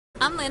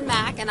I'm Lynn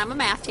Mack, and I'm a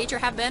math teacher,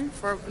 have been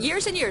for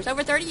years and years,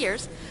 over 30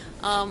 years.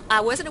 I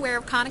wasn't aware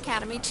of Khan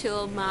Academy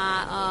till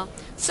my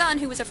son,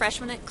 who was a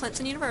freshman at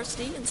Clemson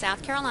University in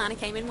South Carolina,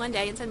 came in one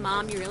day and said,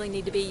 "Mom, you really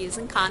need to be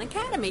using Khan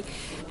Academy."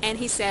 And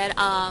he said,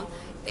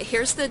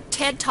 here's the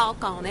TED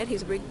Talk on it.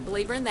 He's a big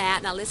believer in that,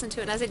 and I listened to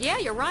it, and I said, yeah,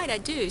 you're right, I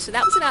do. So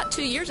that was about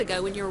 2 years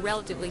ago when you were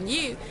relatively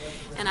new,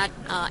 and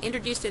I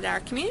introduced it at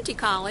our community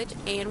college,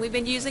 and we've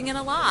been using it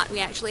a lot. We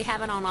actually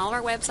have it on all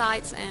our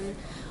websites, and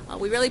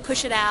we really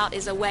push it out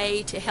as a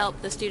way to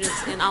help the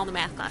students in all the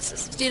math classes.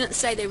 Students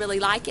say they really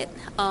like it.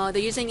 They're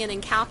using it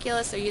in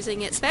calculus. They're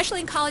using it especially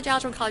in college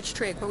algebra and college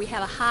trig, where we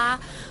have a high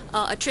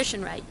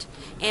attrition rate.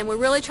 And we're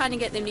really trying to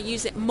get them to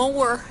use it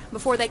more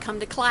before they come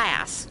to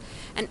class.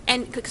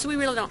 And because we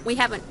really don't,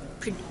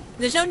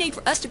 there's no need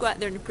for us to go out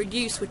there and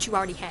produce what you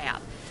already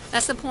have.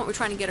 That's the point we're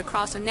trying to get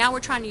across. And now we're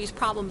trying to use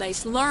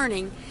problem-based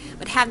learning,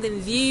 but have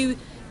them view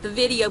the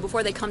video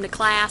before they come to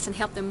class and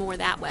help them more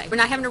that way. We're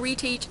not having to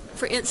reteach,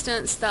 for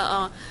instance,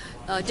 the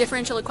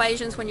differential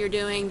equations when you're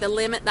doing the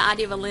limit, the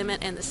idea of a limit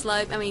and the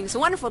slope. I mean, it's a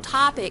wonderful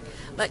topic,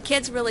 but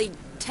kids really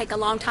take a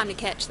long time to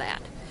catch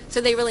that. So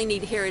they really need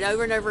to hear it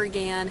over and over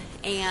again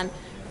and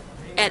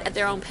at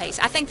their own pace.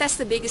 I think that's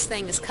the biggest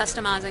thing, is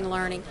customizing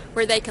learning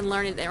where they can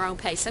learn at their own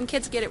pace. Some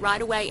kids get it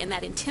right away, and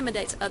that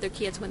intimidates other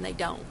kids when they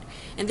don't,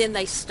 and then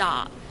they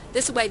stop.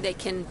 This way they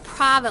can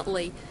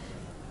privately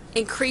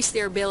increase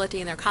their ability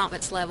and their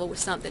confidence level with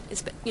something,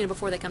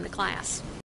 before they come to class.